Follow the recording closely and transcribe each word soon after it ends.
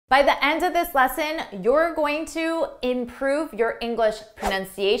By the end of this lesson, you're going to improve your English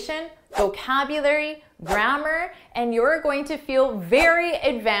pronunciation, vocabulary, grammar, and you're going to feel very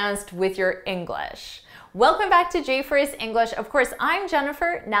advanced with your English. Welcome back to JForrest English. Of course, I'm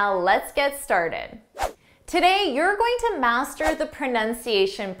Jennifer. Now let's get started. Today, you're going to master the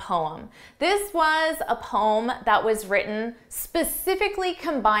pronunciation poem. This was a poem that was written specifically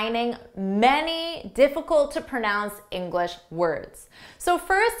combining many difficult to pronounce English words. So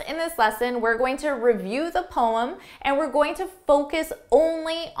first in this lesson, we're going to review the poem and we're going to focus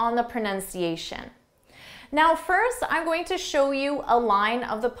only on the pronunciation. Now first, I'm going to show you a line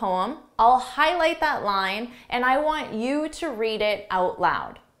of the poem. I'll highlight that line and I want you to read it out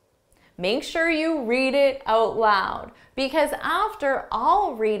loud. Make sure you read it out loud because after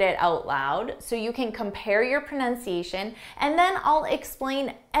I'll read it out loud so you can compare your pronunciation and then I'll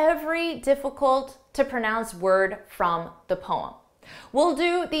explain every difficult to pronounce word from the poem. We'll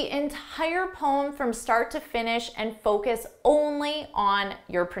do the entire poem from start to finish and focus only on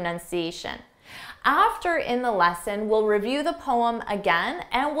your pronunciation. After in the lesson, we'll review the poem again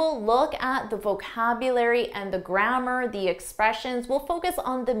and we'll look at the vocabulary and the grammar, the expressions. We'll focus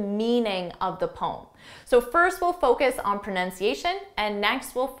on the meaning of the poem. So first we'll focus on pronunciation and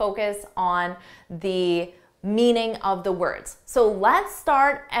next we'll focus on the meaning of the words. So let's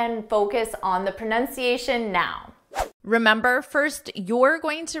start and focus on the pronunciation now. Remember, first you're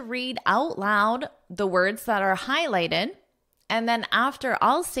going to read out loud the words that are highlighted. And then after,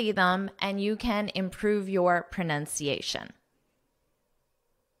 I'll say them and you can improve your pronunciation.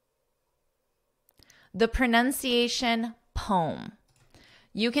 The pronunciation poem.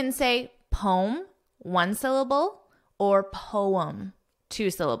 You can say poem, 1 syllable, or poem,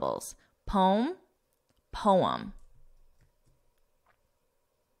 2 syllables. Poem, poem.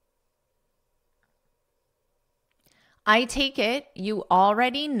 I take it you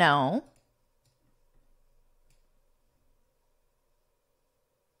already know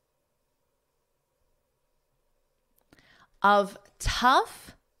of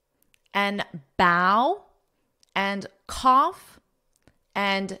tough and bow and cough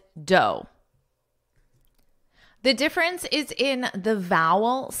and dough. The difference is in the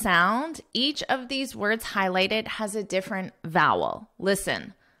vowel sound. Each of these words highlighted has a different vowel.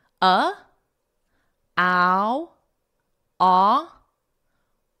 Listen, ow, ah,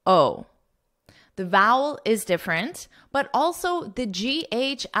 o. The vowel is different, but also the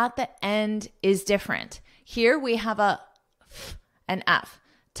GH at the end is different. Here we have a F and F.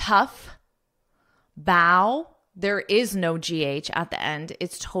 Tough, bow, there is no GH at the end.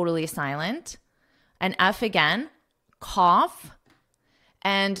 It's totally silent. An F again, cough,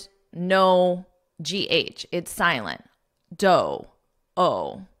 and no GH. It's silent. Dough,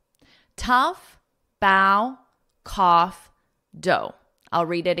 O. Tough, bow, cough, dough. I'll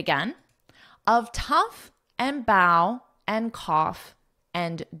read it again. Of tough and bow and cough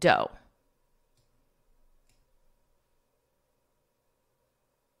and dough.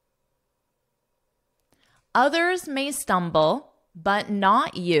 Others may stumble, but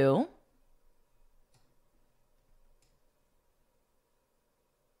not you.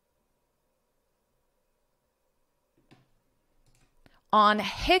 On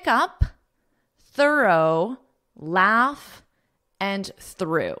hiccup, thorough, laugh, and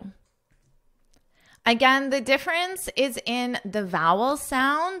through. Again, the difference is in the vowel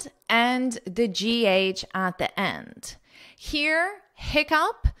sound and the GH at the end. Here,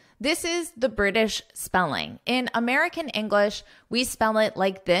 hiccup, this is the British spelling. In American English, we spell it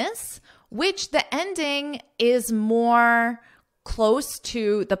like this, which the ending is more close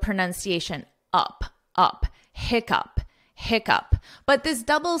to the pronunciation up, up, hiccup, hiccup. But this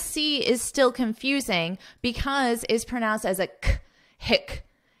double C is still confusing because it's pronounced as a k, hic,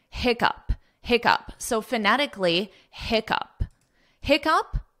 hiccup, hiccup. So phonetically, hiccup.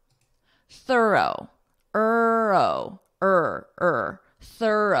 Hiccup, thorough,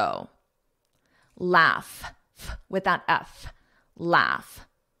 thorough. Laugh, f with that F. Laugh,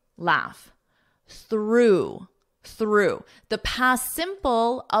 laugh. Through, through. The past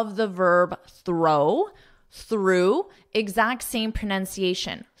simple of the verb throw, through, exact same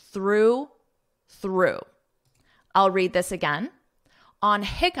pronunciation. Through, through. I'll read this again. On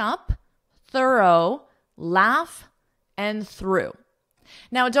hiccup, thorough, laugh, and through.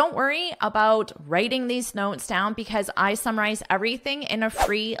 Now, don't worry about writing these notes down because I summarize everything in a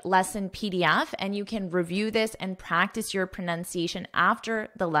free lesson PDF and you can review this and practice your pronunciation after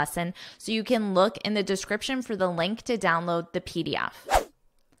the lesson. So you can look in the description for the link to download the PDF.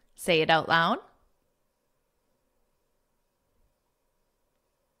 Say it out loud.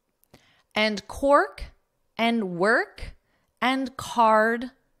 And cork and work and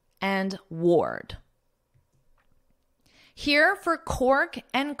card and ward. Here for cork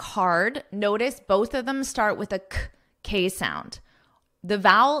and card, notice both of them start with a K sound. The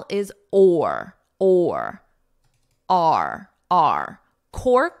vowel is or, R.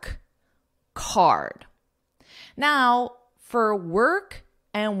 Cork, card. Now, for work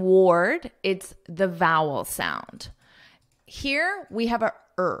and ward, it's the vowel sound. Here we have a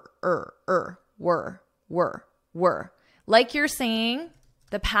were. Like you're saying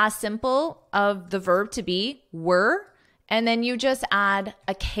the past simple of the verb to be, were, and then you just add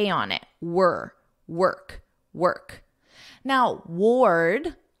a K on it. Were, work. Now,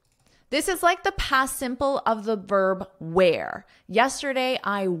 ward, this is like the past simple of the verb wear. Yesterday,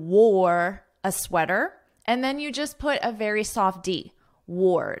 I wore a sweater, and then you just put a very soft D.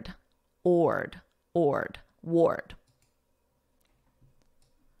 Ward, ward.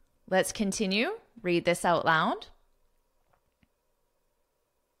 Let's continue. Read this out loud.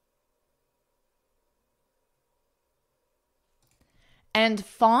 And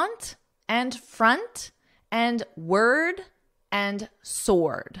font and front and word and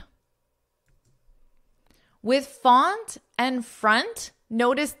sword. With font and front,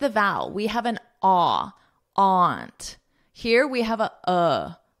 notice the vowel. We have an aw, aunt. Here we have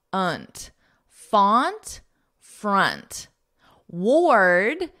a, unt. Font, front.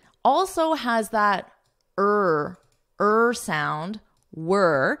 Ward also has that sound,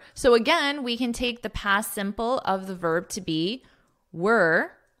 were. So again, we can take the past simple of the verb to be,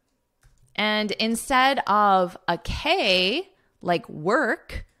 were, and instead of a K, like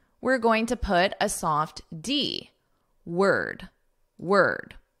work, we're going to put a soft D, word.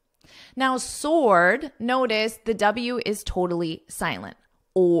 Now, sword, notice the W is totally silent.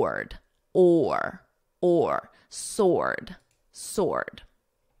 Ord, or, sword.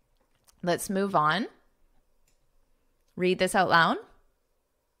 Let's move on. Read this out loud.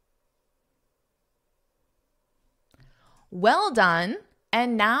 Well done.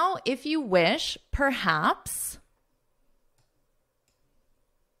 And now, if you wish, perhaps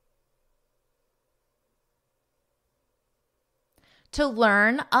to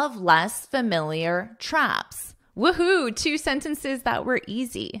learn of less familiar traps. Woohoo! 2 sentences that were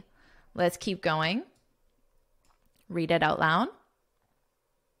easy. Let's keep going. Read it out loud.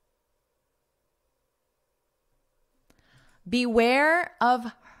 Beware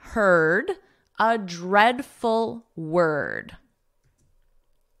of heard, a dreadful word.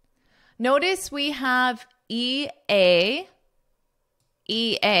 Notice we have EA,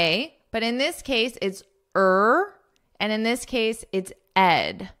 but in this case it's and in this case it's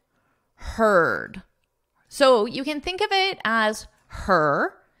ed, heard. So you can think of it as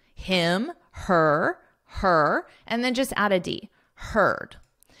her, him, her, and then just add a D, heard.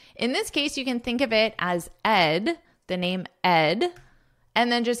 In this case, you can think of it as ed, the name ed,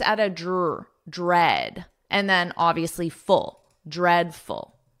 and then just add a dread, and then obviously full,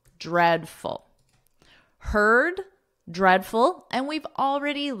 dreadful. Heard, dreadful, and we've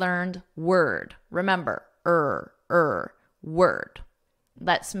already learned word. Remember, word.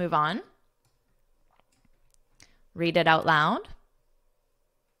 Let's move on. Read it out loud.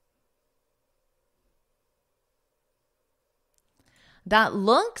 That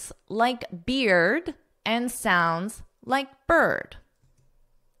looks like beard and sounds like bird.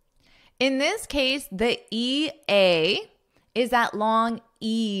 In this case, the EA is that long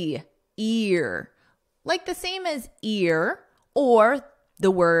E, ear, like the same as ear, or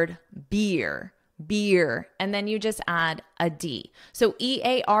the word beer, and then you just add a D. So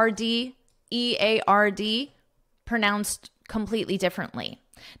EARD, pronounced completely differently.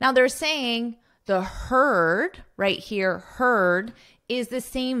 Now they're saying the heard, right here, heard, is the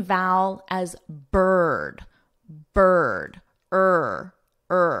same vowel as bird,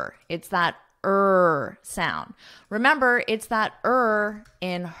 It's that sound. Remember, it's that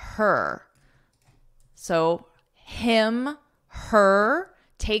in her. So him, her,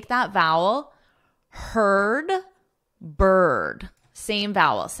 take that vowel, heard, bird, same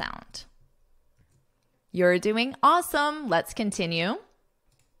vowel sound. You're doing awesome. Let's continue.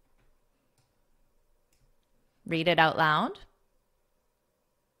 Read it out loud.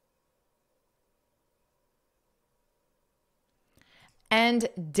 And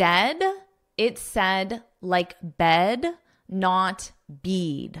dead, it said like bed, not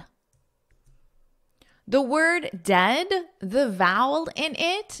bead. The word dead, the vowel in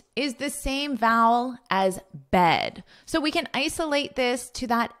it is the same vowel as bed. So we can isolate this to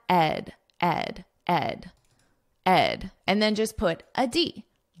that ed, and then just put a D,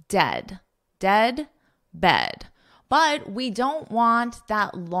 dead, bed. But we don't want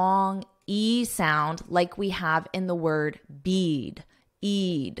that long E sound like we have in the word bead,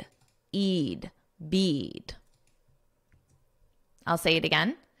 eed, eed, bead. I'll say it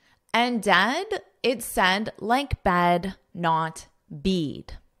again. And dead, it's said like bed, not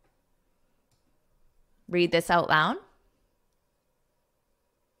bead. Read this out loud.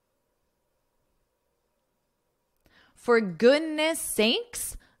 For goodness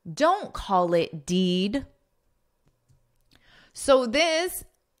sakes, don't call it deed. So this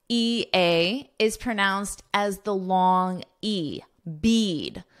EA is pronounced as the long E,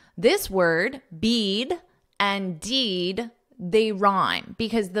 bead. This word, bead and deed, they rhyme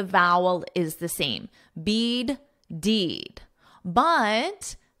because the vowel is the same. Bead, deed.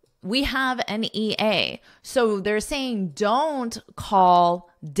 But we have an EA. So they're saying don't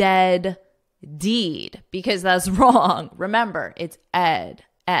call dead deed because that's wrong. Remember, it's ed,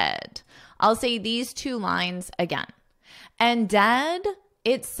 ed. I'll say these two lines again. And dead,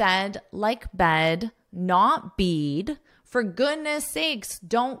 it's said like bed, not bead. For goodness sakes,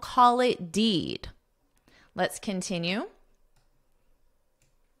 don't call it deed. Let's continue.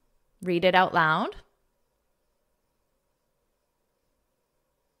 Read it out loud.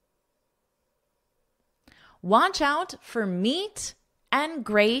 Watch out for meat and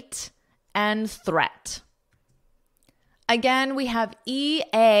great and threat. Again, we have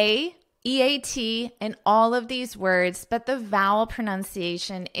EA, EAT in all of these words, but the vowel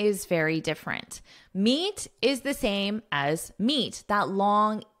pronunciation is very different. Meat is the same as meat, that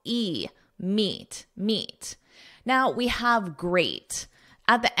long E, meat, meat. Now we have great.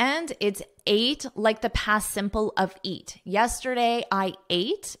 At the end, it's ate, like the past simple of eat. Yesterday, I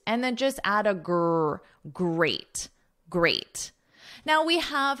ate, and then just add a grr, great, great. Now we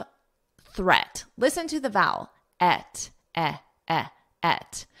have threat. Listen to the vowel, et.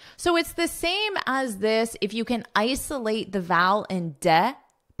 So it's the same as this. If you can isolate the vowel in de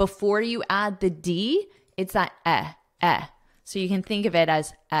before you add the D, it's that So you can think of it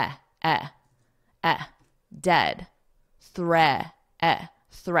as dead, threat,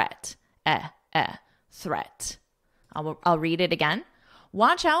 threat. I'll read it again.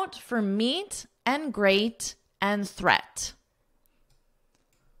 Watch out for meat and great and threat.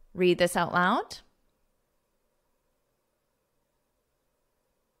 Read this out loud.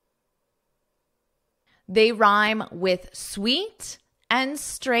 They rhyme with sweet and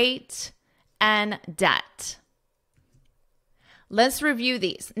straight and debt. Let's review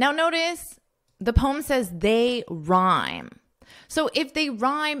these. Now notice the poem says they rhyme. So if they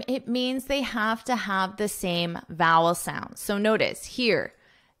rhyme, it means they have to have the same vowel sound. So notice here,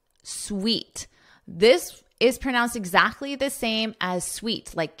 sweet. This is pronounced exactly the same as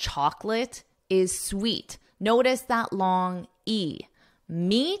sweet, like chocolate is sweet. Notice that long E.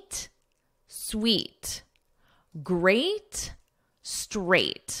 Meat, sweet. Great,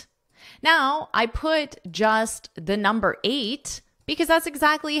 straight. Now, I put just the number 8 because that's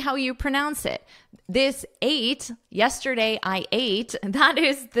exactly how you pronounce it. This 8, yesterday I ate, that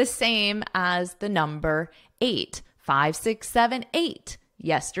is the same as the number 8. 5, 6, 7, 8.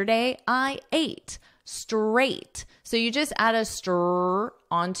 Yesterday I ate. Straight. So you just add a stir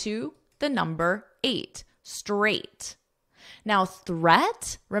onto the number 8. Straight. Now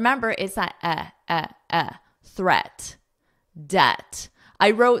threat, remember it's that threat. Debt.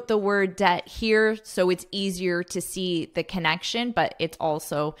 I wrote the word debt here so it's easier to see the connection, but it's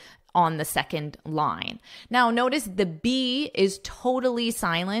also on the second line. Now notice the B is totally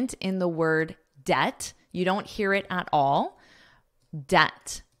silent in the word debt. You don't hear it at all.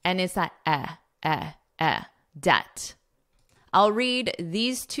 Debt. And it's that debt. I'll read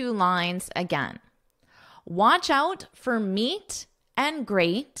these two lines again. Watch out for meat and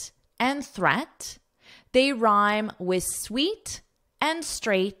great and threat. They rhyme with sweet and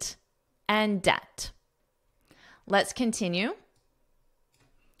straight and debt. Let's continue.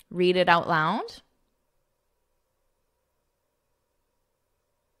 Read it out loud.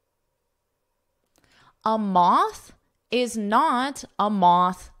 A moth is not a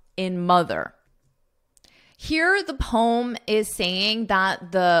moth in mother. Here the poem is saying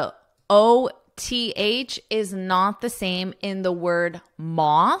that the OTH is not the same in the word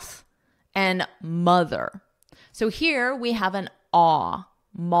moth and mother. So here we have an aw,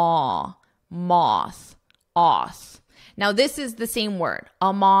 maw, moth, oth. Now this is the same word,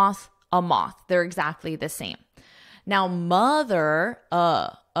 a moth, a moth. They're exactly the same. Now mother,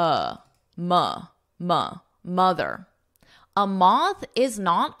 mother. A moth is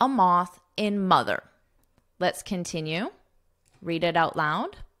not a moth in mother. Let's continue. Read it out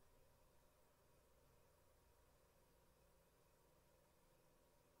loud.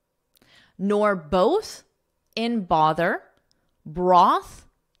 Nor both in bother, broth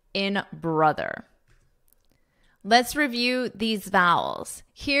in brother. Let's review these vowels.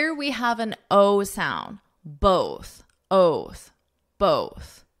 Here we have an O sound, both, oath,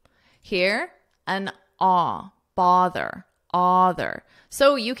 both. Here, an aw, bother, other.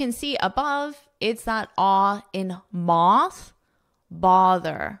 So you can see above, it's that aw in moth,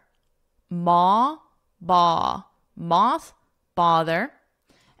 bother, maw, baw, moth, bother.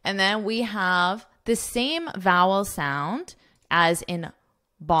 And then we have the same vowel sound as in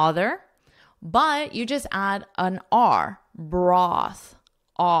bother, but you just add an R, broth,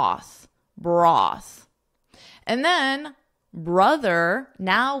 oth, broth. And then brother,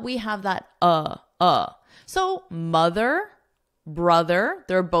 now we have that So mother, brother,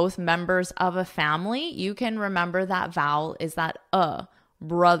 they're both members of a family. You can remember that vowel is that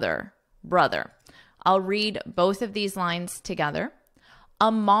brother, brother. I'll read both of these lines together.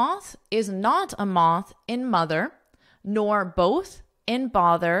 A moth is not a moth in mother, nor both in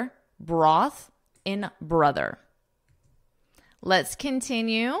bother, broth in brother. Let's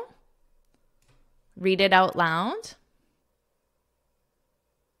continue. Read it out loud.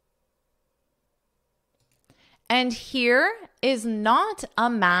 And here is not a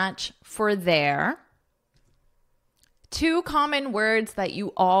match for there. Two common words that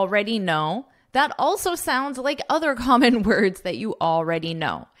you already know that also sounds like other common words that you already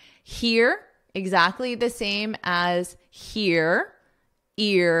know. Here, exactly the same as here,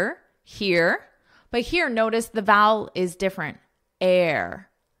 ear, here. But here, notice the vowel is different. Air,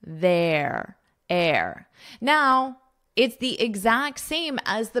 there, air. Now, it's the exact same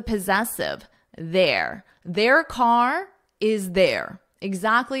as the possessive, there. Their car is there.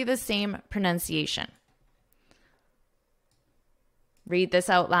 Exactly the same pronunciation. Read this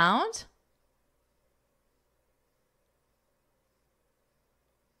out loud.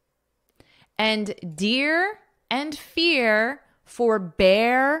 And dear and fear for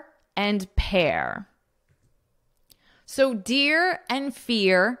bear and pear. So dear and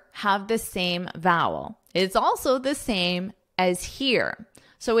fear have the same vowel. It's also the same as here.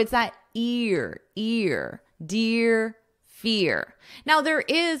 So it's that ear, dear, fear. Now there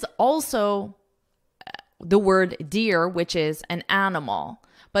is also the word deer, which is an animal,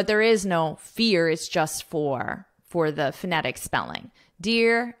 but there is no fear. It's just for the phonetic spelling.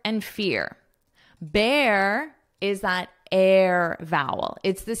 Deer and fear. Bear is that air vowel.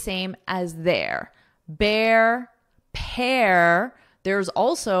 It's the same as there. Bear, pear. There's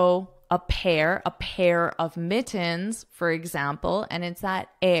also a pair of mittens, for example, and it's that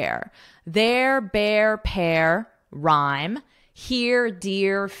air. There, bear, pear, rhyme. Here,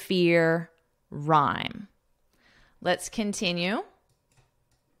 deer, fear, rhyme. Let's continue.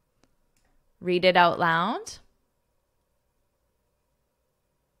 Read it out loud.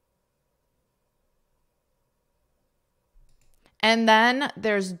 And then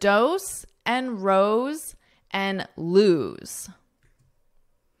there's dose and rose and lose.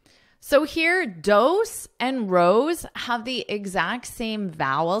 So here, dose and rose have the exact same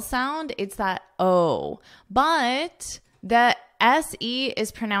vowel sound. It's that O, but the SE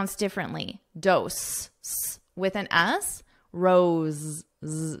is pronounced differently. Dose with an S, rose.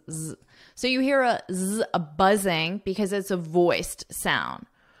 Z. So you hear a Z, a buzzing, because it's a voiced sound.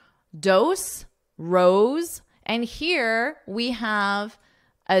 Dose, rose, and here we have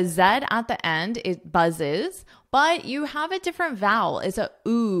a Z at the end. It buzzes, but you have a different vowel. It's a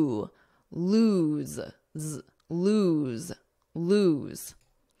oo, lose, z, lose, lose.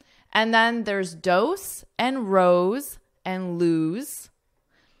 And then there's dose and rose and lose.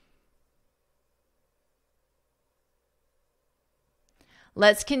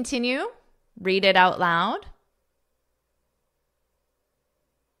 Let's continue. Read it out loud.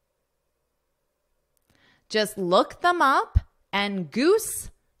 Just look them up and goose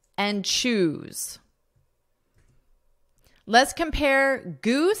and choose. Let's compare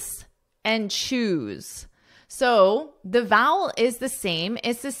goose and choose. So the vowel is the same.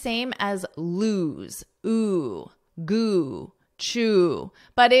 It's the same as lose, ooh, goo, chew.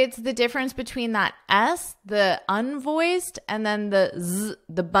 But it's the difference between that S, the unvoiced, and then the Z,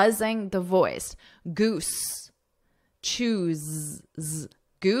 the buzzing, the voiced. Goose, choose,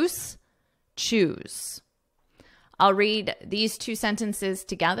 goose, choose. I'll read these two sentences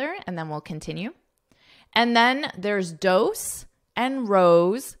together and then we'll continue. And then there's dose and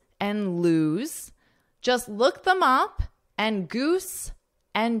rose and lose. Just look them up and goose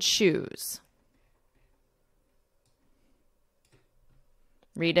and choose.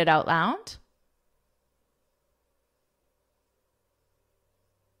 Read it out loud.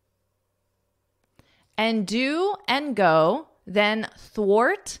 And do and go, then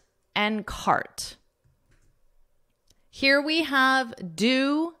thwart and cart. Here we have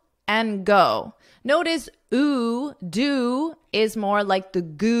do and go. Notice oo, do is more like the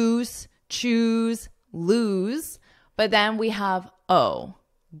goose, choose, lose. But then we have o,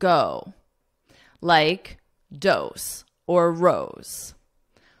 go, like dose or rose.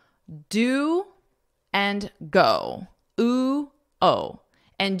 Do and go, oo, o.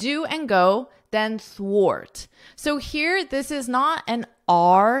 And do and go, then thwart. So here, this is not an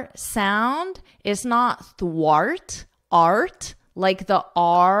R sound. It's not thwart, art, like the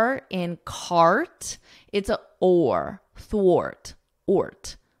R in cart. It's a or, thwart,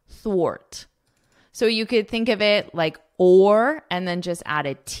 ort, thwart. So you could think of it like or, and then just add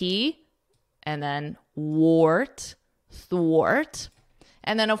a T, and then wart, thwart.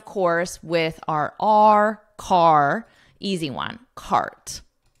 And then, of course, with our R, car, easy one, cart.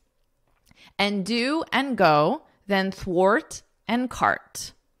 And do and go, then thwart and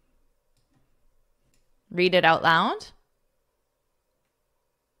cart. Read it out loud.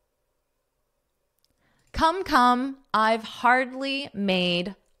 Come, come, I've hardly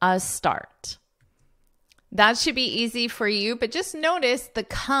made a start. That should be easy for you, but just notice the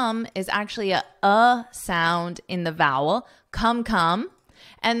come is actually a sound in the vowel. Come, come.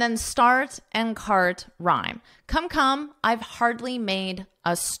 And then start and cart rhyme. Come, come, I've hardly made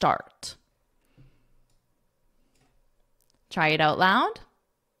a start. Try it out loud.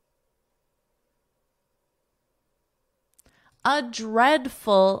 A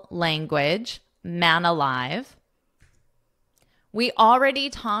dreadful language, man alive. We already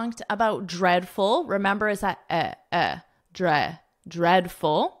talked about dreadful. Remember, is that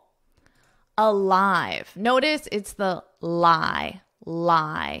dreadful. Alive. Notice it's the lie,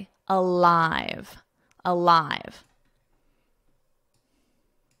 alive, alive.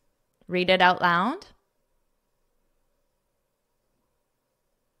 Read it out loud.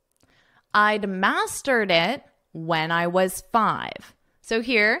 I'd mastered it when I was 5. So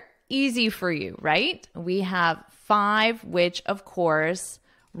here, easy for you, right? We have 5, which of course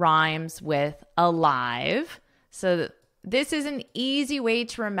rhymes with alive. So this is an easy way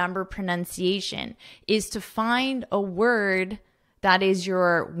to remember pronunciation, is to find a word that is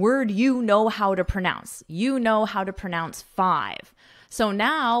your word you know how to pronounce. You know how to pronounce 5. So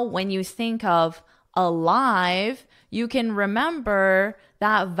now when you think of alive, you can remember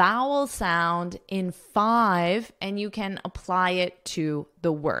that vowel sound in 5 and you can apply it to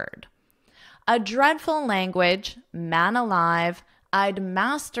the word. A dreadful language, man alive, I'd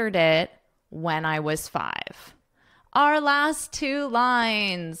mastered it when I was 5. Our last 2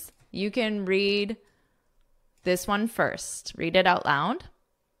 lines. You can read this one first. Read it out loud.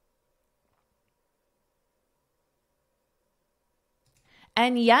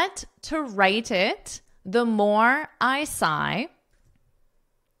 And yet to write it, the more I sigh.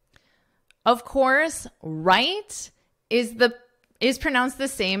 Of course, right is pronounced the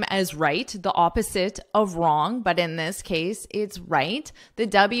same as right, the opposite of wrong, but in this case, it's right. The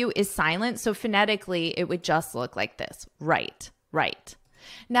W is silent, so phonetically, it would just look like this, right, right.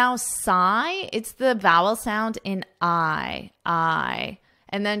 Now, sigh, it's the vowel sound in I,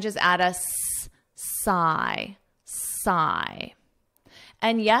 and then just add a s, sigh, sigh.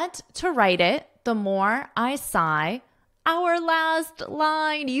 And yet, to write it, the more I sigh, our last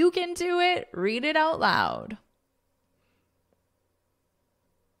line, you can do it. Read it out loud.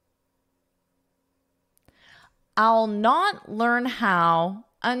 I'll not learn how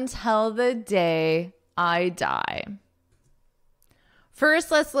until the day I die.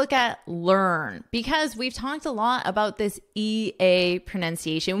 First, let's look at learn, because we've talked a lot about this EA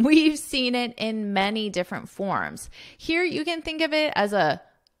pronunciation. We've seen it in many different forms. Here, you can think of it as a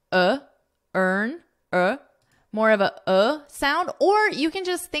earn, more of a sound, or you can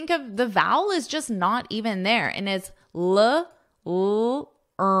just think of the vowel is just not even there, and it's earn,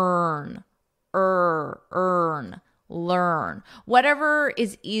 learn. Whatever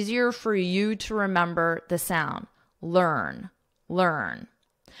is easier for you to remember the sound. Learn.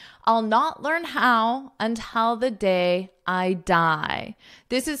 I'll not learn how until the day I die.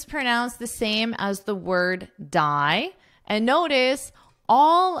 This is pronounced the same as the word die. And notice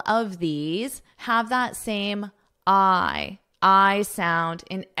all of these have that same I sound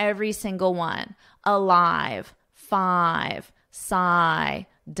in every single one. Alive, 5, sigh,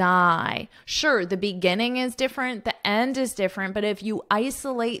 die. Sure, the beginning is different, the end is different, but if you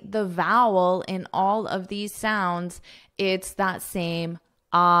isolate the vowel in all of these sounds, it's that same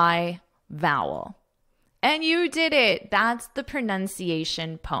I vowel. And you did it. That's the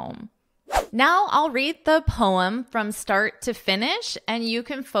pronunciation poem. Now I'll read the poem from start to finish, and you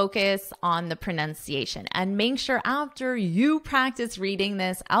can focus on the pronunciation. And make sure after you practice reading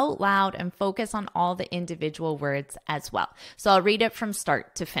this out loud and focus on all the individual words as well. So I'll read it from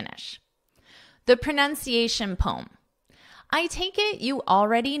start to finish. The pronunciation poem. I take it you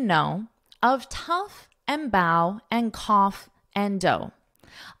already know of tough and bow and cough and dough.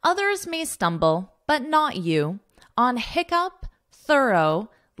 Others may stumble, but not you, on hiccup, thorough,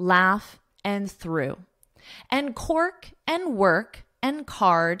 laugh, and through, and cork and work and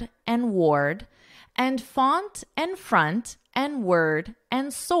card and ward, and font and front and word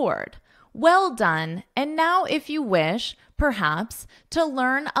and sword. Well done, and now if you wish, perhaps, to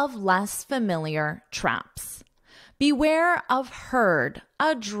learn of less familiar traps. Beware of herd,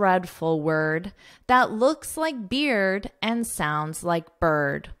 a dreadful word that looks like beard and sounds like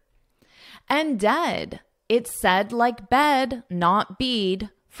bird. And dead, it's said like bed, not bead.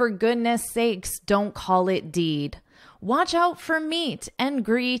 For goodness sakes, don't call it deed. Watch out for meat and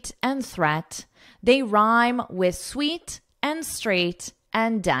greet and threat. They rhyme with sweet and straight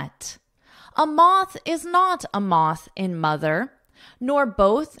and debt. A moth is not a moth in mother, nor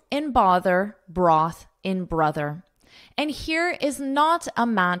both in bother, broth in brother. And here is not a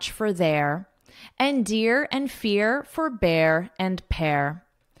match for there, and dear and fear for bear and pear.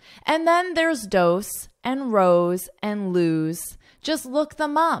 And then there's dose and rose and lose. Just look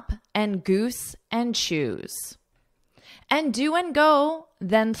them up, and goose and choose. And do and go,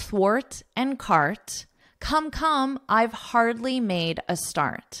 then thwart and cart. Come, come, I've hardly made a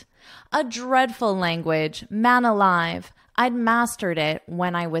start. A dreadful language, man alive. I'd mastered it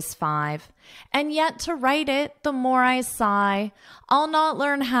when I was 5. And yet to write it, the more I sigh, I'll not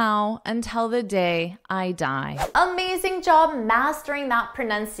learn how until the day I die. Amazing job mastering that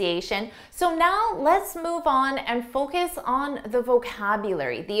pronunciation. So now let's move on and focus on the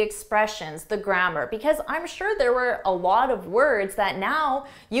vocabulary, the expressions, the grammar, because I'm sure there were a lot of words that now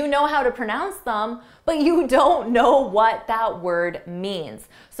you know how to pronounce them, but you don't know what that word means.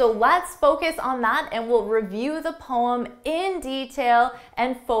 So let's focus on that, and we'll review the poem in detail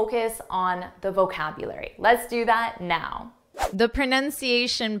and focus on the vocabulary. Let's do that now. The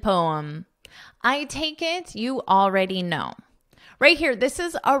pronunciation poem. I take it you already know. Right here, this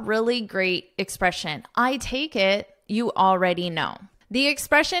is a really great expression. I take it you already know. The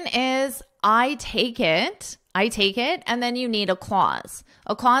expression is I take it, and then you need a clause.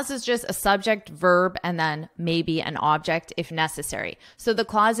 A clause is just a subject, verb, and then maybe an object if necessary. So the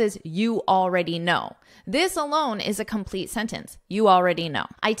clause is you already know. This alone is a complete sentence. You already know.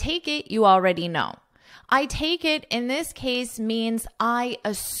 I take it you already know. I take it in this case means I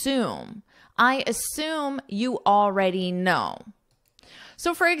assume. I assume you already know.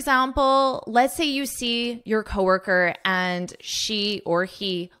 So for example, let's say you see your coworker and she or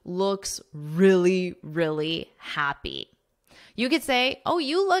he looks really, really happy. You could say, oh,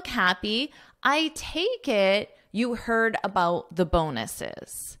 you look happy. I take it you heard about the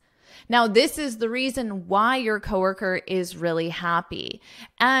bonuses. Now, this is the reason why your coworker is really happy.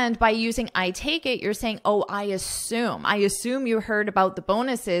 And by using I take it, you're saying, oh, I assume you heard about the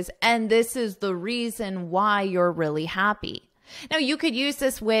bonuses, and this is the reason why you're really happy. Now, you could use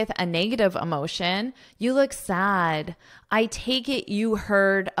this with a negative emotion. You look sad. I take it you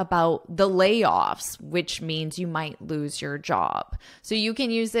heard about the layoffs, which means you might lose your job. So you can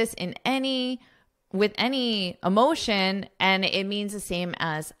use this with any emotion, and it means the same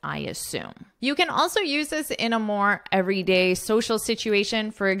as I assume. You can also use this in a more everyday social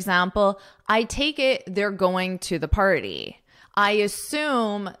situation. For example, I take it they're going to the party. I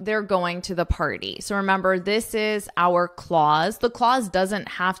assume they're going to the party. So remember, this is our clause. The clause doesn't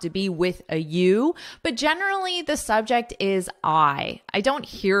have to be with a you, but generally the subject is I. I don't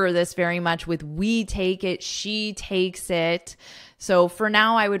hear this very much with we take it, she takes it. So for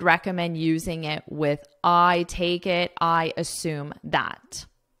now, I would recommend using it with I take it, I assume that.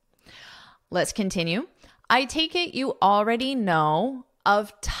 Let's continue. I take it you already know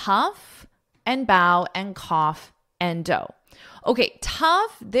of tough and bow and cough and dough. Okay,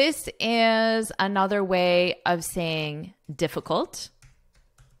 tough, this is another way of saying difficult.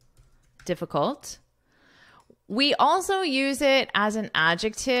 Difficult. We also use it as an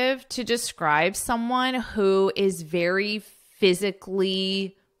adjective to describe someone who is very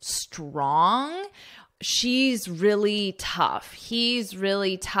physically strong. She's really tough. He's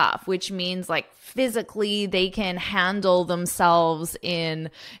really tough, which means like physically they can handle themselves in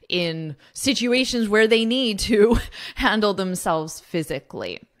situations where they need to handle themselves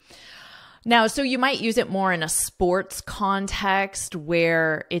physically. Now, so you might use it more in a sports context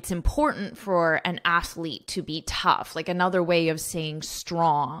where it's important for an athlete to be tough, like another way of saying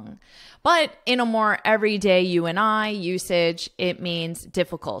strong. But in a more everyday you and I usage, it means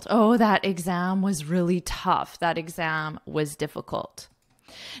difficult. Oh, that exam was really tough. That exam was difficult.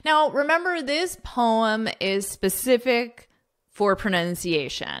 Now, remember, this poem is specific for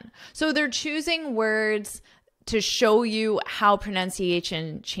pronunciation. So they're choosing words to show you how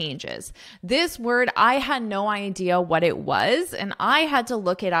pronunciation changes. This word, I had no idea what it was, and I had to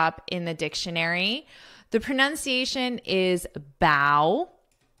look it up in the dictionary. The pronunciation is bow.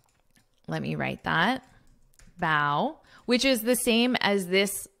 Let me write that. Bow, which is the same as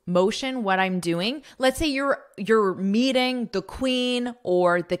this motion, what I'm doing. Let's say you're meeting the queen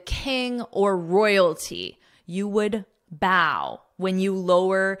or the king or royalty. You would bow when you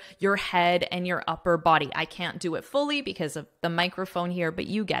lower your head and your upper body. I can't do it fully because of the microphone here, but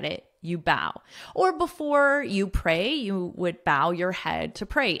you get it. You bow. Or before you pray, you would bow your head to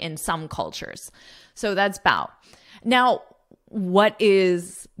pray in some cultures. So that's bow. Now,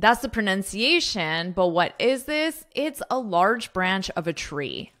 that's the pronunciation, but what is this? It's a large branch of a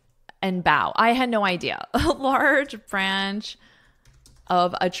tree. And bow. I had no idea. A large branch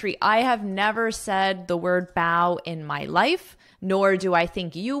of a tree. I have never said the word bow in my life, nor do I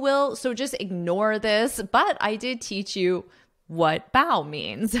think you will. So just ignore this. But I did teach you what bow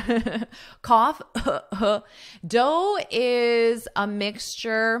means. Cough. Dough is a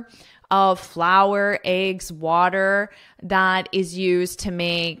mixture of flour, eggs, water that is used to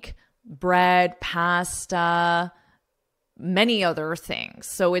make bread, pasta, many other things.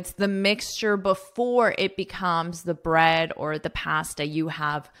 So it's the mixture before it becomes the bread or the pasta. You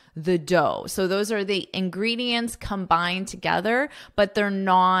have the dough. So those are the ingredients combined together, but they're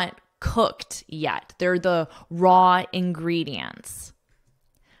not cooked yet. They're the raw ingredients.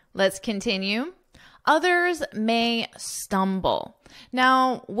 Let's continue. Others may stumble.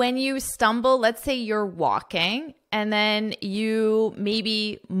 Now, when you stumble, let's say you're walking and then you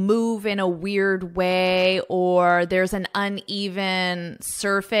maybe move in a weird way or there's an uneven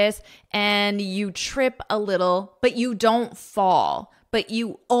surface and you trip a little, but you don't fall, but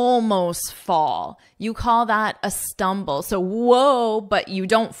you almost fall. You call that a stumble. So, whoa, but you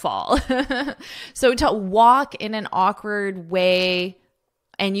don't fall. So to walk in an awkward way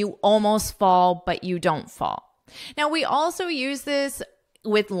and you almost fall, but you don't fall. Now, we also use this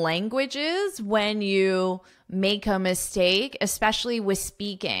with languages when you make a mistake, especially with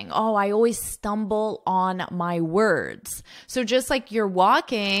speaking. Oh, I always stumble on my words. So just like you're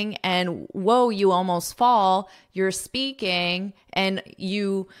walking and whoa, you almost fall, you're speaking and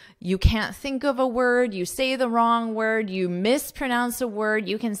you can't think of a word, you say the wrong word, you mispronounce a word,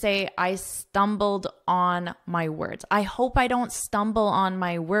 you can say, I stumbled on my words. I hope I don't stumble on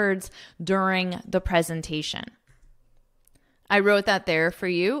my words during the presentation. I wrote that there for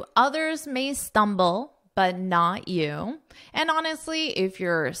you. Others may stumble, but not you. And honestly, if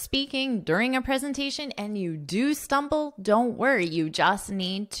you're speaking during a presentation and you do stumble, don't worry. You just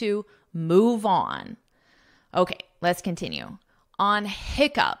need to move on. Okay, let's continue. On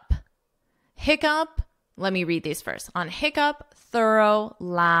hiccup. Hiccup, let me read these first. On hiccup, thorough,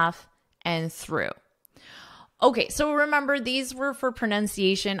 laugh, and through. Okay, so remember, these were for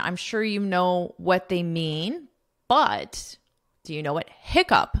pronunciation. I'm sure you know what they mean, but do you know what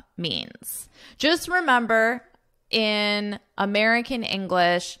hiccup means? Just remember, in American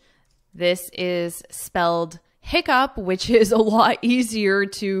English, this is spelled hiccup, which is a lot easier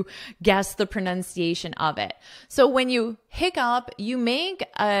to guess the pronunciation of it. So when you hiccup, you make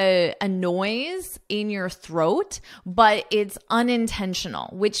a noise in your throat, but it's unintentional,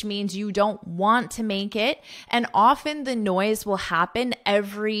 which means you don't want to make it. And often the noise will happen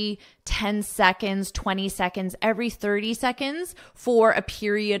every 10 seconds, 20 seconds, every 30 seconds for a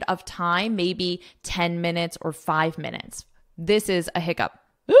period of time, maybe 10 minutes or 5 minutes. This is a hiccup.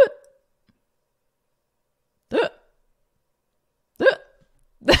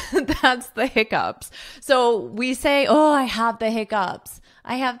 That's the hiccups. So we say, oh, I have the hiccups.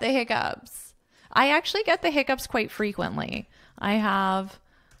 I have the hiccups. I actually get the hiccups quite frequently. I have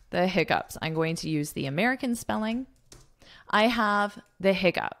the hiccups. I'm going to use the American spelling. I have the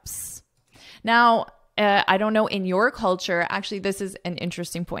hiccups. Now, I don't know, in your culture, actually, this is an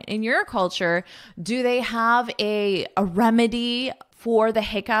interesting point. In your culture, do they have a remedy for the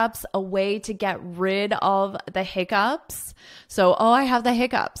hiccups, a way to get rid of the hiccups? So, oh, I have the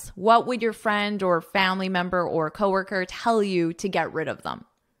hiccups. What would your friend or family member or coworker tell you to get rid of them?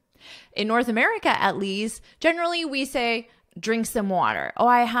 In North America, at least, generally we say, drink some water. Oh,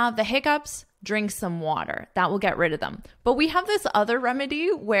 I have the hiccups, drink some water. That will get rid of them. But we have this other remedy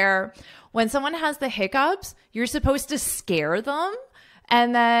where when someone has the hiccups, you're supposed to scare them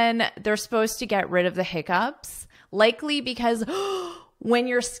and then they're supposed to get rid of the hiccups, likely because when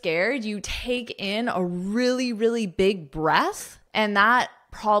you're scared, you take in a really, really big breath, and that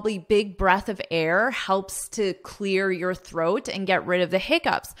probably big breath of air helps to clear your throat and get rid of the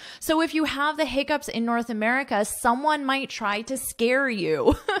hiccups. So if you have the hiccups in North America, someone might try to scare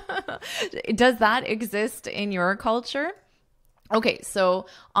you. Does that exist in your culture? Okay, so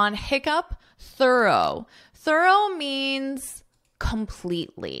on hiccup, thorough. Thorough means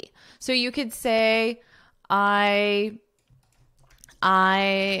completely. So you could say, I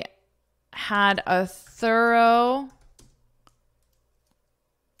had a thorough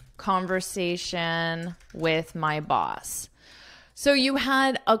conversation with my boss. So you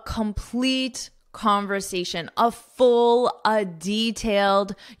had a complete conversation, a full, a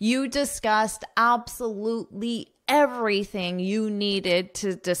detailed, you discussed absolutely everything you needed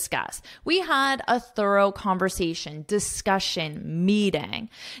to discuss. We had a thorough conversation, discussion, meeting.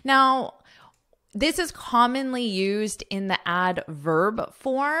 Now, this is commonly used in the adverb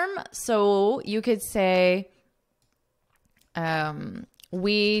form. So you could say,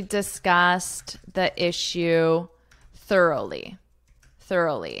 we discussed the issue thoroughly.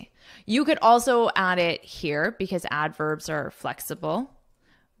 You could also add it here because adverbs are flexible.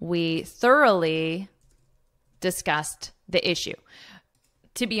 We thoroughly discussed the issue.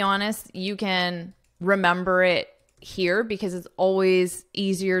 To be honest, you can remember it here because it's always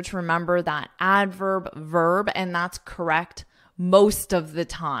easier to remember that adverb, verb, and that's correct most of the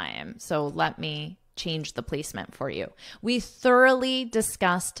time. So let me change the placement for you. We thoroughly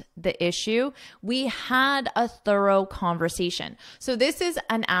discussed the issue. We had a thorough conversation. So this is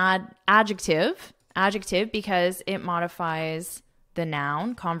an adjective because it modifies the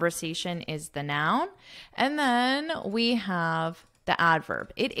noun. Conversation is the noun. And then we have the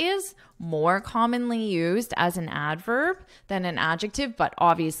adverb. It is more commonly used as an adverb than an adjective, but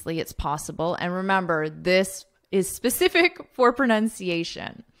obviously it's possible. And remember, this is specific for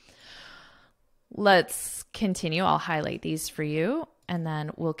pronunciation. Let's continue. I'll highlight these for you and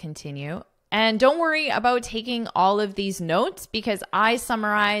then we'll continue. And don't worry about taking all of these notes because I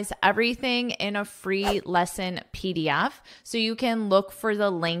summarize everything in a free lesson PDF. So you can look for the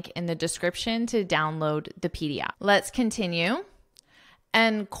link in the description to download the PDF. Let's continue.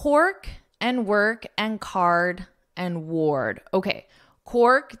 And cork and work and card and ward. Okay,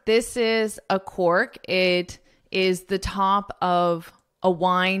 cork, this is a cork. It is the top of a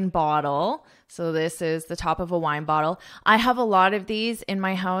wine bottle. So this is the top of a wine bottle. I have a lot of these in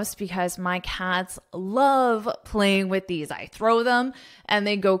my house because my cats love playing with these. I throw them and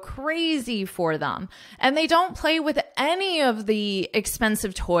they go crazy for them. And they don't play with any of the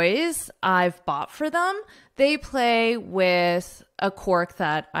expensive toys I've bought for them. They play with a cork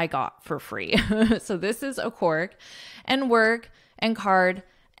that I got for free. So this is a cork. And work and card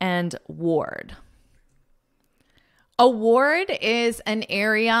and ward. A ward is an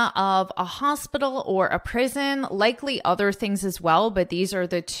area of a hospital or a prison, likely other things as well, but these are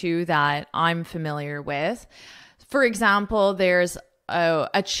the two that I'm familiar with. For example, there's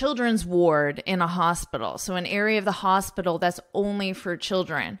a children's ward in a hospital. So an area of the hospital that's only for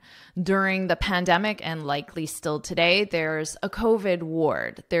children. During the pandemic and likely still today, there's a COVID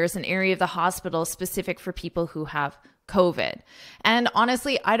ward. There's an area of the hospital specific for people who have COVID. And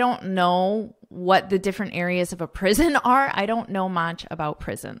honestly, I don't know what the different areas of a prison are. I don't know much about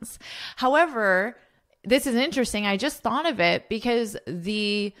prisons. However, this is interesting. I just thought of it because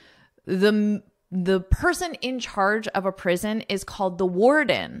the person in charge of a prison is called the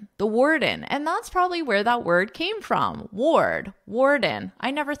warden. And that's probably where that word came from. Warden.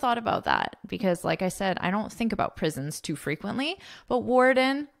 I never thought about that because like I said, I don't think about prisons too frequently, but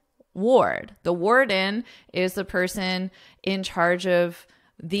warden, ward. The warden is the person in charge of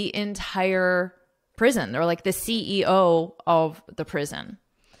the entire prison. They're like the CEO of the prison.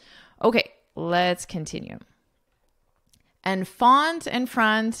 Okay, let's continue. And font and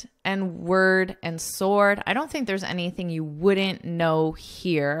front and word and sword. I don't think there's anything you wouldn't know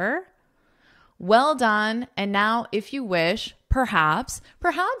here. Well done. And now if you wish, perhaps.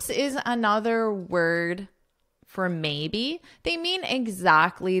 Perhaps is another word for maybe. They mean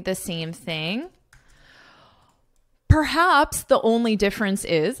exactly the same thing. Perhaps the only difference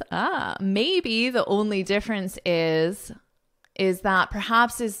is, maybe the only difference is that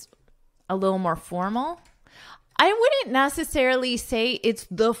perhaps is a little more formal. I wouldn't necessarily say it's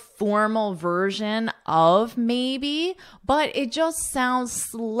the formal version of maybe, but it just sounds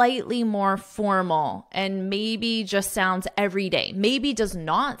slightly more formal and maybe just sounds everyday. Maybe does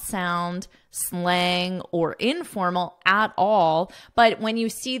not sound slang or informal at all, but when you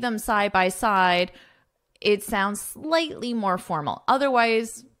see them side by side, it sounds slightly more formal.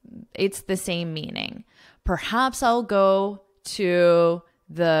 Otherwise, it's the same meaning. Perhaps I'll go to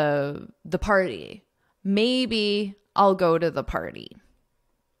the party. Maybe I'll go to the party.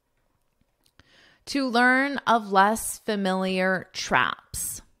 To learn of less familiar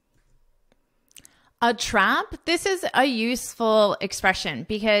traps. A trap, this is a useful expression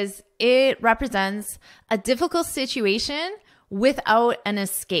because it represents a difficult situation without an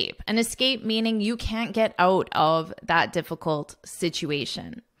escape. An escape meaning you can't get out of that difficult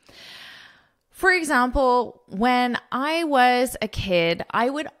situation. For example, when I was a kid,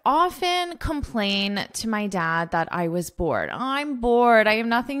 I would often complain to my dad that I was bored. I'm bored. I have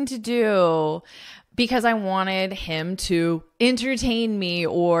nothing to do, because I wanted him to entertain me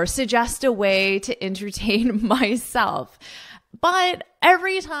or suggest a way to entertain myself. But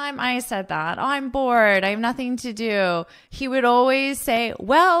every time I said that, I'm bored, I have nothing to do, he would always say,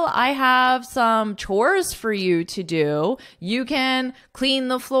 well, I have some chores for you to do. You can clean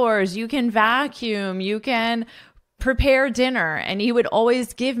the floors, you can vacuum, you can prepare dinner. And he would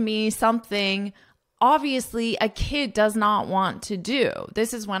always give me something obviously a kid does not want to do.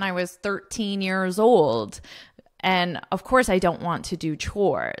 This is when I was 13 years old. And of course, I don't want to do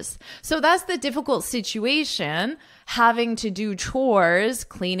chores. So that's the difficult situation, having to do chores,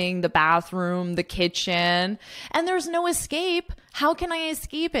 cleaning the bathroom, the kitchen, and there's no escape. How can I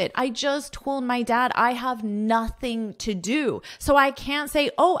escape it? I just told my dad I have nothing to do. So I can't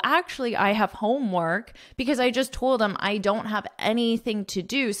say, oh, actually, I have homework, because I just told him I don't have anything to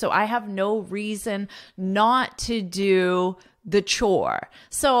do. So I have no reason not to do the chore.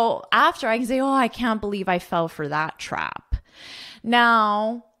 So after I can say, oh, I can't believe I fell for that trap.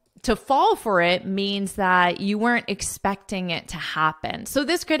 Now, to fall for it means that you weren't expecting it to happen. So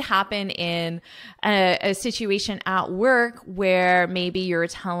this could happen in a situation at work where maybe you're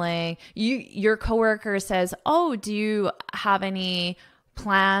telling your coworker says, oh, do you have any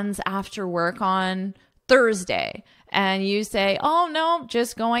plans after work on Thursday? And you say, oh, no,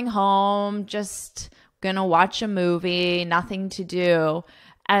 just going home, just gonna watch a movie, nothing to do.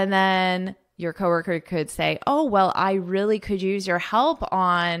 And then your coworker could say, oh, well, I really could use your help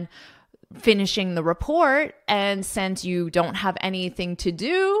on finishing the report. And since you don't have anything to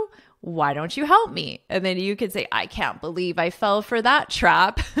do, why don't you help me? And then you could say, I can't believe I fell for that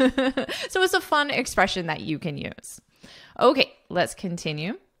trap. So it's a fun expression that you can use. Okay, let's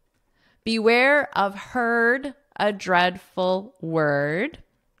continue. Beware of heard a dreadful word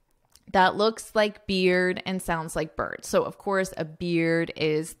that looks like beard and sounds like bird. So of course, a beard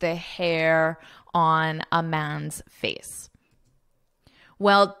is the hair on a man's face.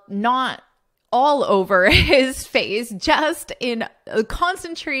 Well, not all over his face, just in a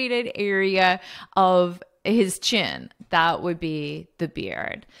concentrated area of his chin. That would be the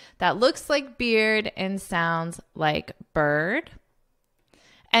beard. That looks like beard and sounds like bird.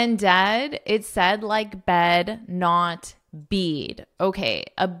 And dead, it's said like bed, not bead. Okay,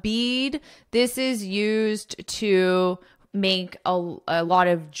 a bead, this is used to make a lot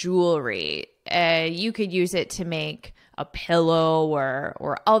of jewelry. You could use it to make a pillow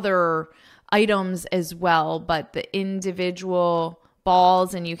or other items as well, but the individual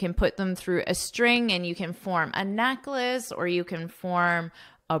balls, and you can put them through a string and you can form a necklace or you can form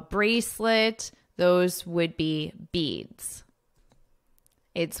a bracelet. Those would be beads.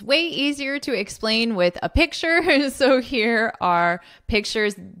 It's way easier to explain with a picture. So here are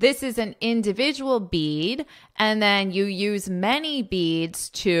pictures. This is an individual bead, and then you use many beads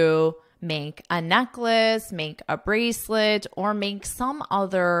to make a necklace, make a bracelet, or make some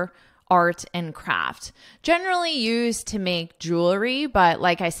other art and craft. Generally used to make jewelry, but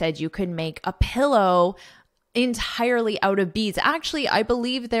like I said, you could make a pillow entirely out of beads. Actually, I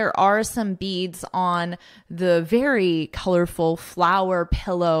believe there are some beads on the very colorful flower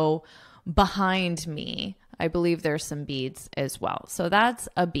pillow behind me. I believe there's some beads as well. So that's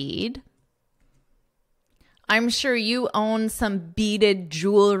a bead. I'm sure you own some beaded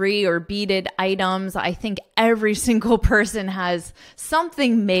jewelry or beaded items. I think every single person has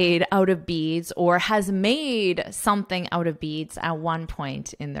something made out of beads or has made something out of beads at one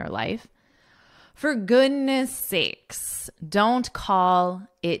point in their life. For goodness sakes, don't call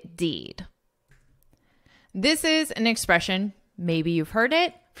it deed. This is an expression, maybe you've heard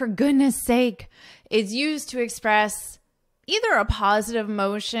it, for goodness sake. It's used to express either a positive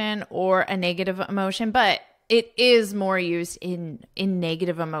emotion or a negative emotion, but it is more used in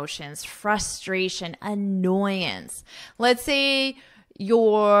negative emotions, frustration, annoyance. Let's say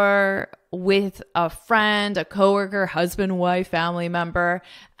you're with a friend, a coworker, husband, wife, family member,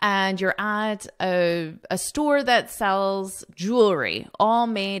 and you're at a store that sells jewelry, all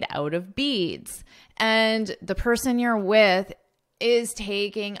made out of beads. And the person you're with is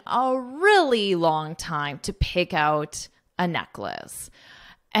taking a really long time to pick out a necklace.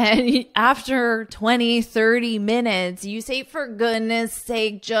 And after 20, 30 minutes, you say, for goodness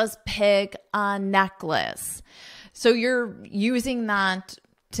sake, just pick a necklace. So you're using that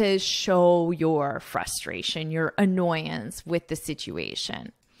to show your frustration, your annoyance with the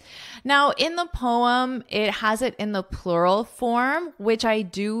situation. Now, in the poem, it has it in the plural form, which I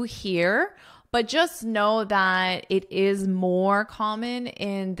do hear, but just know that it is more common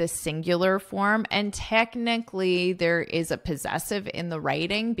in the singular form. And technically, there is a possessive in the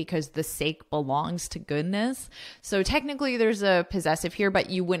writing because the sake belongs to goodness. So technically, there's a possessive here, but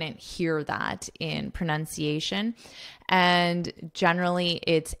you wouldn't hear that in pronunciation. And generally,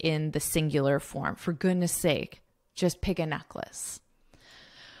 it's in the singular form. For goodness sake, just pick a necklace.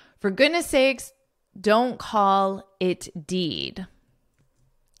 For goodness sakes, don't call it deed.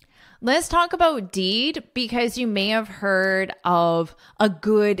 Let's talk about deed because you may have heard of a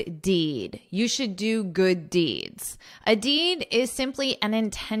good deed. You should do good deeds. A deed is simply an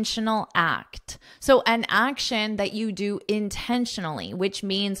intentional act. So an action that you do intentionally, which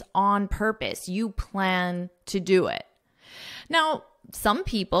means on purpose. You plan to do it. Now, some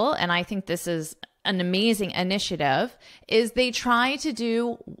people, and I think this is an amazing initiative, is they try to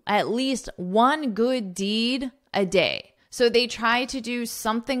do at least one good deed a day. So they try to do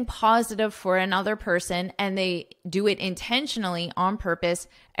something positive for another person and they do it intentionally on purpose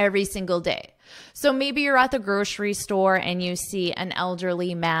every single day. So maybe you're at the grocery store and you see an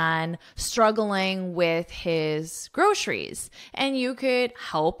elderly man struggling with his groceries and you could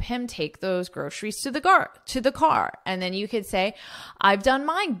help him take those groceries to the car. And then you could say, I've done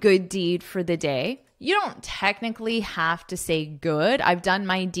my good deed for the day. You don't technically have to say good, I've done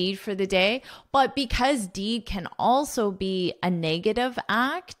my deed for the day, but because deed can also be a negative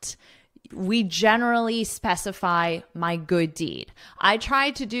act, we generally specify my good deed. I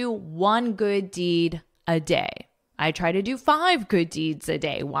try to do one good deed a day. I try to do 5 good deeds a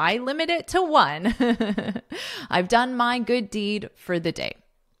day. Why limit it to 1? I've done my good deed for the day.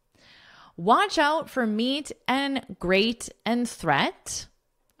 Watch out for meet and great and threat.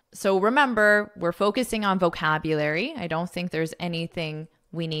 So remember, we're focusing on vocabulary. I don't think there's anything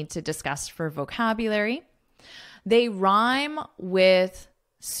we need to discuss for vocabulary. They rhyme with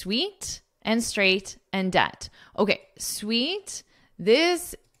sweet and straight and debt. Okay, sweet.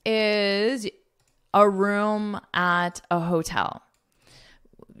 This is a room at a hotel.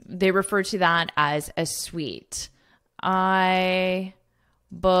 They refer to that as a suite. I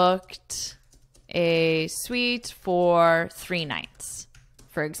booked a suite for 3 nights.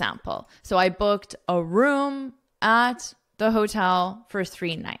 For example. So I booked a room at the hotel for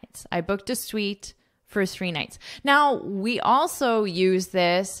 3 nights. I booked a suite for 3 nights. Now, we also use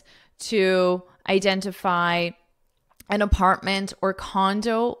this to identify an apartment or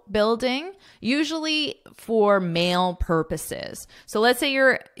condo building, usually for mail purposes. So let's say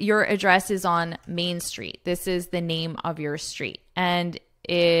your address is on Main Street. This is the name of your street. And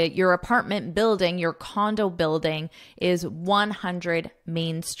your apartment building, your condo building is 100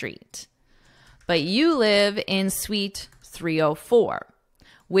 Main Street. But you live in suite 304,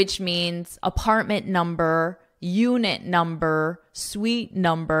 which means apartment number, unit number, suite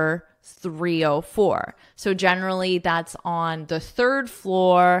number 304. So generally that's on the 3rd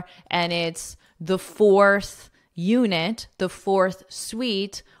floor and it's the 4th unit, the 4th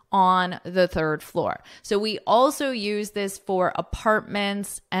suite on the 3rd floor. So we also use this for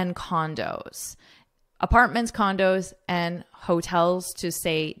apartments and condos. Apartments, condos, and hotels to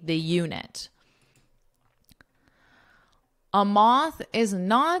say the unit. A moth is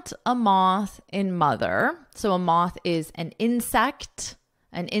not a moth in mother. So a moth is an insect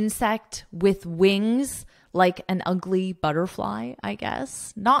with wings, like an ugly butterfly, I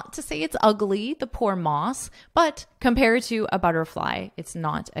guess. Not to say it's ugly, the poor moths, but compared to a butterfly, it's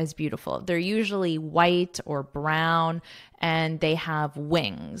not as beautiful. They're usually white or brown, and they have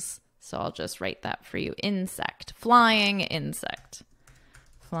wings. So I'll just write that for you. Insect, flying insect,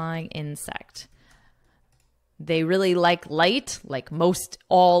 flying insect. They really like light, like most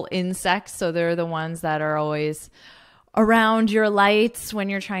all insects. So they're the ones that are always around your lights when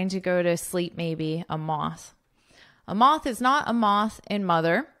you're trying to go to sleep, maybe a moth. A moth is not a moth in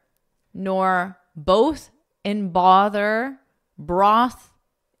mother, nor both in bother, broth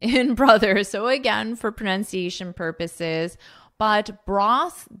in brother. So again, for pronunciation purposes, but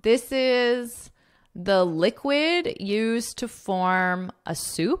broth, this is the liquid used to form a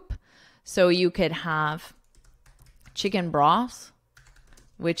soup. So you could have chicken broth,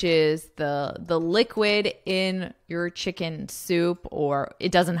 which is the liquid in your chicken soup, or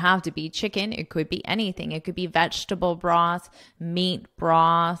it doesn't have to be chicken. It could be anything. It could be vegetable broth, meat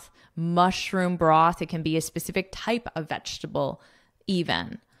broth, mushroom broth. It can be a specific type of vegetable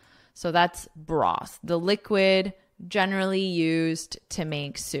even. So that's broth, the liquid generally used to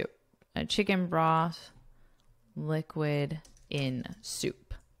make soup. A chicken broth, liquid in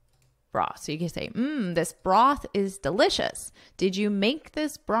soup. Broth. So you can say, this broth is delicious. Did you make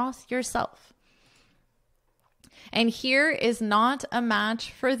this broth yourself? And here is not a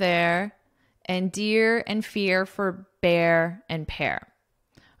match for there, and deer and fear for bear and pear.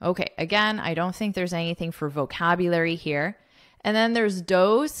 Okay, again, I don't think there's anything for vocabulary here. And then there's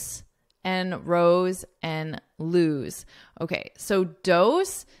dose and rose and lose. Okay, so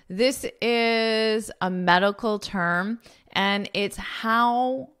dose, this is a medical term, and it's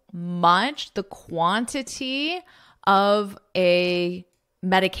how much, the quantity of a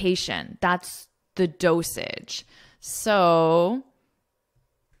medication. That's the dosage. So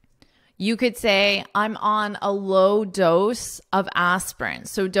you could say, I'm on a low dose of aspirin.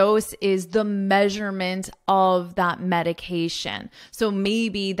 So dose is the measurement of that medication. So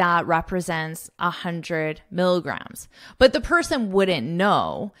maybe that represents 100 milligrams. But the person wouldn't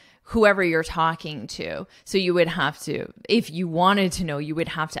know, whoever you're talking to. So you would have to, if you wanted to know, you would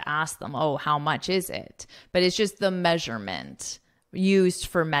have to ask them, oh, how much is it? But it's just the measurement used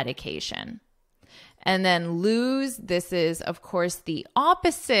for medication. And then lose, this is, of course, the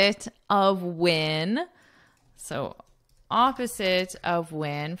opposite of win. So opposite of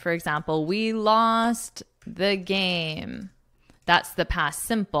win, for example, we lost the game. That's the past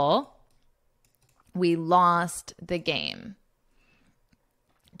simple. We lost the game.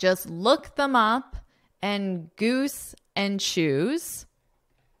 Just look them up and goose and choose.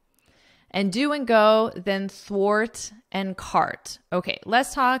 And do and go, then thwart and cart. Okay,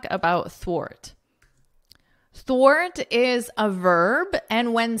 let's talk about thwart. Thwart is a verb,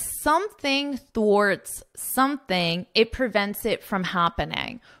 and when something thwarts something, it prevents it from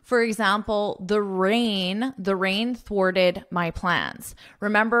happening. For example, the rain thwarted my plans.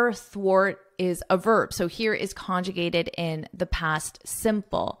 Remember, thwart is a verb, so here is conjugated in the past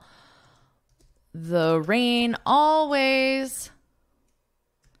simple. The rain always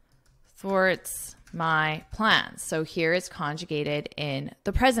thwarts my plans. So here it's conjugated in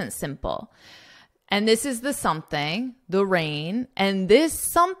the present simple. And this is the something, the rain, and this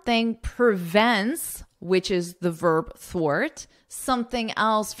something prevents, which is the verb thwart, something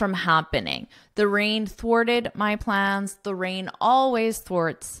else from happening. The rain thwarted my plans. The rain always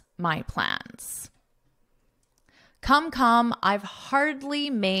thwarts my plans. Come, come, I've hardly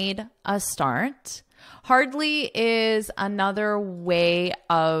made a start. Hardly is another way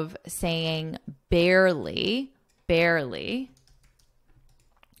of saying barely, barely.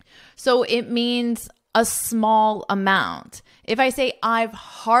 So it means a small amount. If I say I've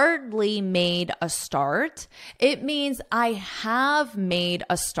hardly made a start, it means I have made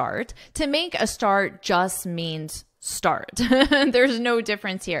a start. To make a start just means start. There's no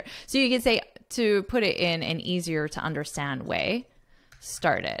difference here. So you can say, to put it in an easier to understand way,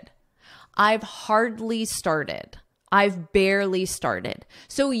 started. I've hardly started. I've barely started.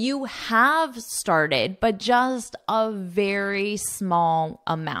 So you have started, but just a very small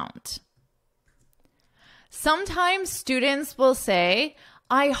amount. Sometimes students will say,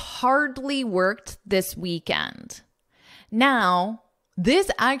 I hardly worked this weekend. Now,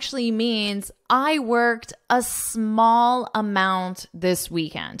 this actually means I worked a small amount this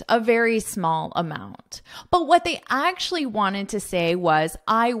weekend, a very small amount. But what they actually wanted to say was,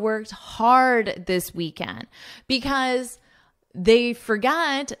 I worked hard this weekend, because they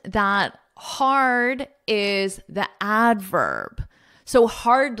forget that hard is the adverb. So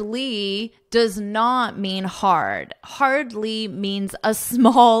hardly does not mean hard. Hardly means a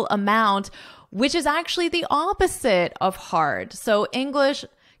small amount, which is actually the opposite of hard. So English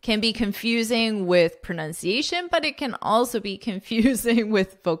can be confusing with pronunciation, but it can also be confusing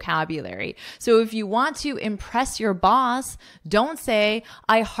with vocabulary. So if you want to impress your boss, don't say,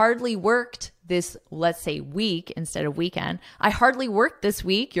 I hardly worked this, let's say, week instead of weekend. I hardly worked this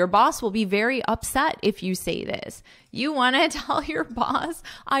week. Your boss will be very upset if you say this. You want to tell your boss,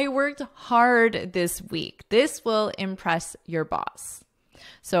 I worked hard this week. This will impress your boss.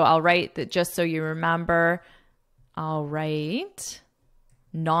 So I'll write that just so you remember. I'll write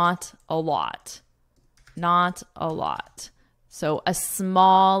not a lot. Not a lot. So a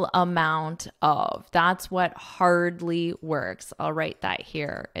small amount of, that's what hardly works. I'll write that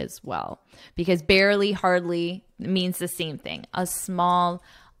here as well, because barely, hardly means the same thing. A small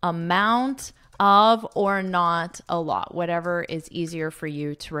amount of, or not a lot, whatever is easier for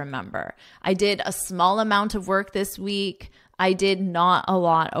you to remember. I did a small amount of work this week. I did not a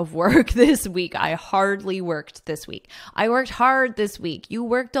lot of work this week. I hardly worked this week. I worked hard this week. You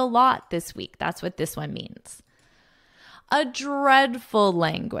worked a lot this week. That's what this one means. A dreadful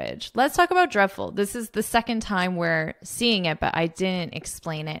language. Let's talk about dreadful. This is the second time we're seeing it, but I didn't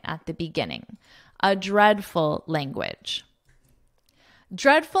explain it at the beginning. A dreadful language.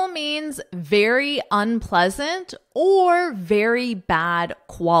 Dreadful means very unpleasant or very bad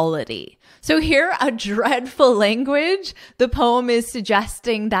quality. So here, a dreadful language, the poem is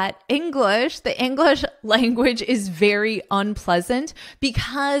suggesting that the English language is very unpleasant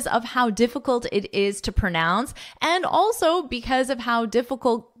because of how difficult it is to pronounce, and also because of how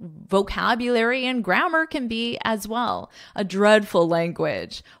difficult vocabulary and grammar can be as well. A dreadful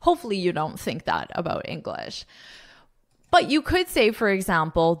language. Hopefully you don't think that about English. But you could say, for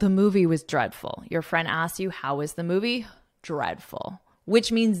example, the movie was dreadful. Your friend asks you, how was the movie? Dreadful,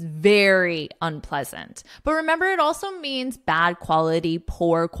 which means very unpleasant. But remember, it also means bad quality,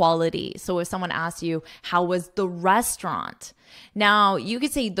 poor quality. So if someone asks you, how was the restaurant? Now, you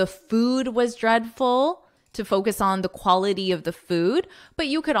could say the food was dreadful to focus on the quality of the food, but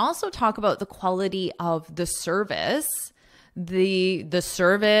you could also talk about the quality of the service. The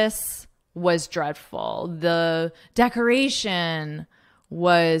service was dreadful. The decoration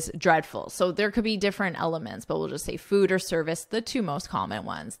was dreadful. So there could be different elements, but we'll just say food or service, the two most common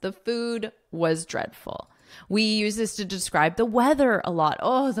ones. The food was dreadful. We use this to describe the weather a lot.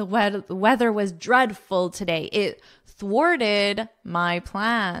 Oh, the weather was dreadful today. It thwarted my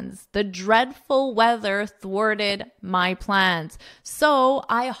plans. The dreadful weather thwarted my plans. So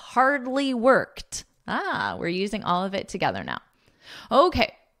I hardly worked. We're using all of it together now.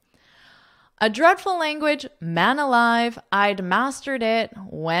 Okay. A dreadful language, man alive, I'd mastered it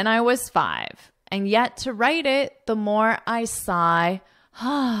when I was 5. And yet to write it, the more I sigh,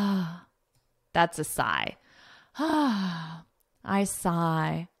 that's a sigh. I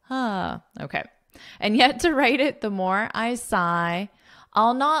sigh. Okay. And yet to write it, the more I sigh,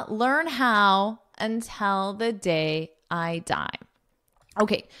 I'll not learn how until the day I die.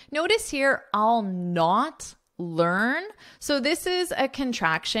 Okay, notice here, I'll not learn. So this is a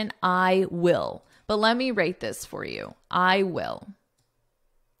contraction, I will. But let me write this for you. I will.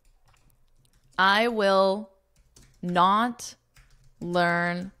 I will not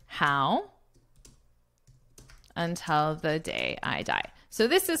learn how until the day I die. So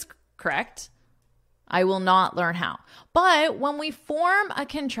this is correct. I will not learn how. But when we form a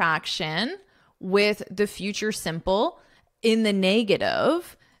contraction with the future simple in the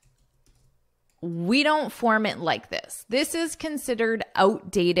negative, we don't form it like this. This is considered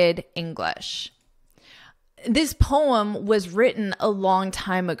outdated English. This poem was written a long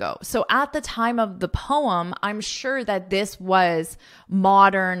time ago. So at the time of the poem, I'm sure that this was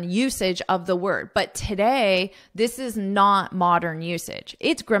modern usage of the word. But today, this is not modern usage.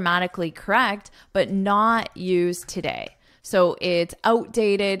 It's grammatically correct, but not used today. So it's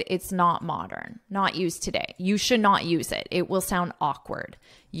outdated. It's not modern, not used today. You should not use it. It will sound awkward.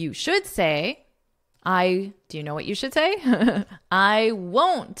 You should say, do you know what you should say? I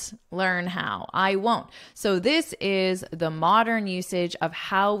won't learn how. I won't. So this is the modern usage of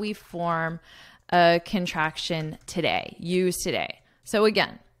how we form a contraction today, use today. So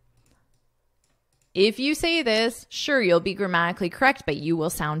again, if you say this, sure, you'll be grammatically correct, but you will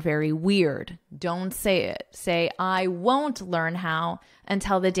sound very weird. Don't say it. Say, I won't learn how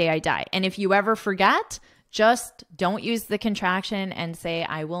until the day I die. And if you ever forget, just don't use the contraction and say,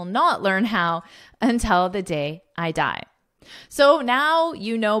 I will not learn how until the day I die. So now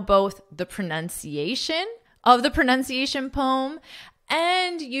you know both the pronunciation of the pronunciation poem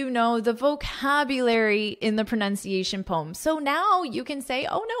and you know the vocabulary in the pronunciation poem. So now you can say,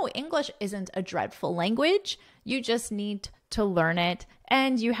 oh no, English isn't a dreadful language. You just need to learn it.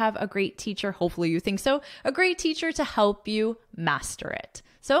 And you have a great teacher, hopefully you think so, a great teacher to help you master it.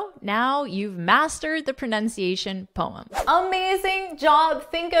 So now you've mastered the pronunciation poem. Amazing job.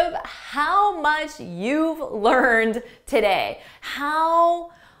 Think of how much you've learned today,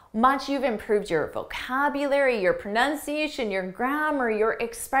 how much you've improved your vocabulary, your pronunciation, your grammar, your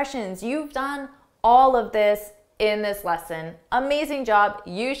expressions. You've done all of this in this lesson. Amazing job.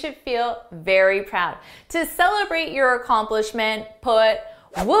 You should feel very proud. To celebrate your accomplishment, put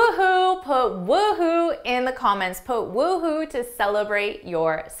woohoo in the comments. Put woohoo to celebrate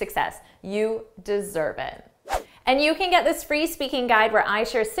your success. You deserve it. And you can get this free speaking guide where I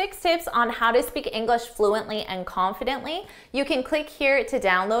share 6 tips on how to speak English fluently and confidently. You can click here to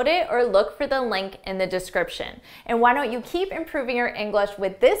download it or look for the link in the description. And why don't you keep improving your English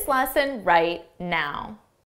with this lesson right now?